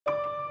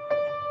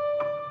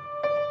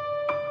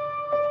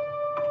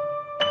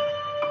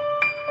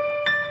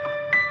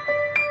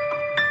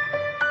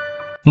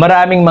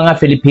Maraming mga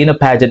Filipino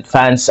pageant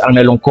fans ang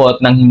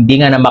nalungkot nang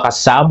hindi nga na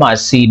makasama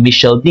si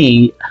Michelle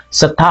D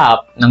sa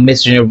top ng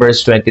Miss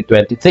Universe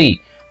 2023.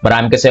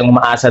 Marami kasi ang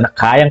umaasa na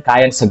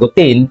kayang-kayang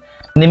sagutin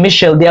ni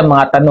Michelle D ang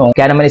mga tanong.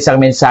 Kaya naman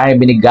isang mensahe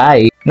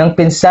binigay ng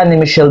pinsan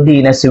ni Michelle D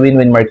na si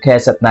Winwyn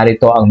Marquez at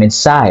narito ang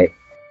mensahe.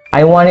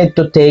 I wanted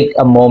to take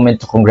a moment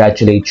to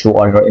congratulate you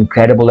on your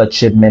incredible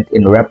achievement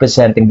in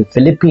representing the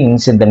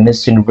Philippines in the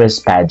Miss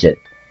Universe pageant.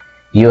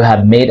 You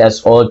have made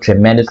us all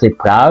tremendously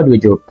proud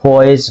with your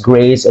poise,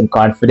 grace, and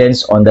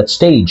confidence on that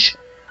stage.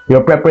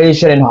 Your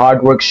preparation and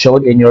hard work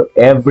showed in your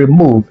every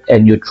move,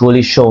 and you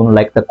truly shone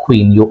like the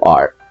queen you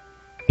are.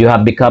 You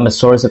have become a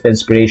source of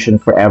inspiration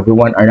for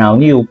everyone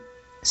around you,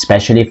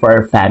 especially for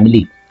our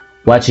family.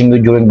 Watching you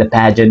during the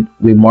pageant,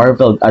 we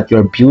marveled at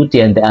your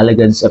beauty and the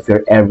elegance of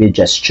your every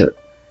gesture.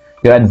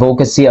 Your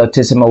advocacy,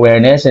 autism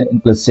awareness, and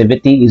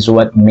inclusivity is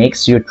what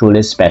makes you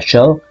truly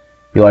special.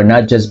 You are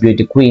not just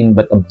beauty queen,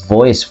 but a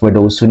voice for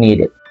those who need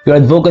it. Your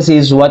advocacy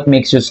is what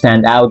makes you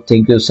stand out.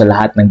 Thank you sa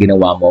lahat ng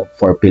ginawa mo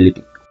for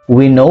Philippines.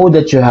 We know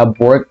that you have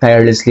worked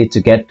tirelessly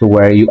to get to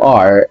where you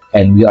are,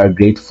 and we are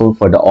grateful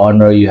for the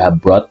honor you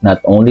have brought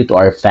not only to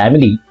our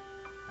family,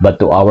 but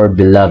to our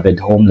beloved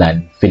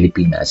homeland,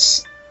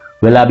 Filipinas.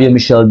 We love you,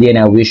 Michelle D, and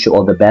I wish you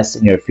all the best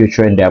in your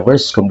future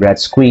endeavors.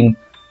 Congrats, Queen.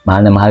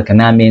 Mahal na mahal ka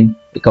namin.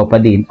 Ikaw pa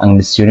din ang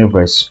Miss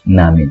Universe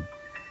namin.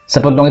 Sa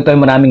puntong ito ay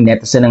maraming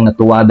netizen ang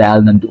natuwa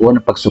dahil nandoon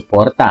ang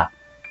pagsuporta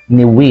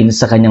ni Win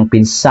sa kanyang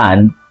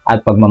pinsan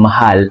at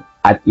pagmamahal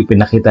at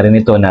ipinakita rin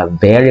ito na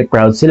very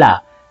proud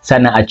sila sa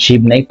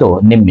na-achieve na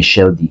ito ni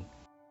Michelle D.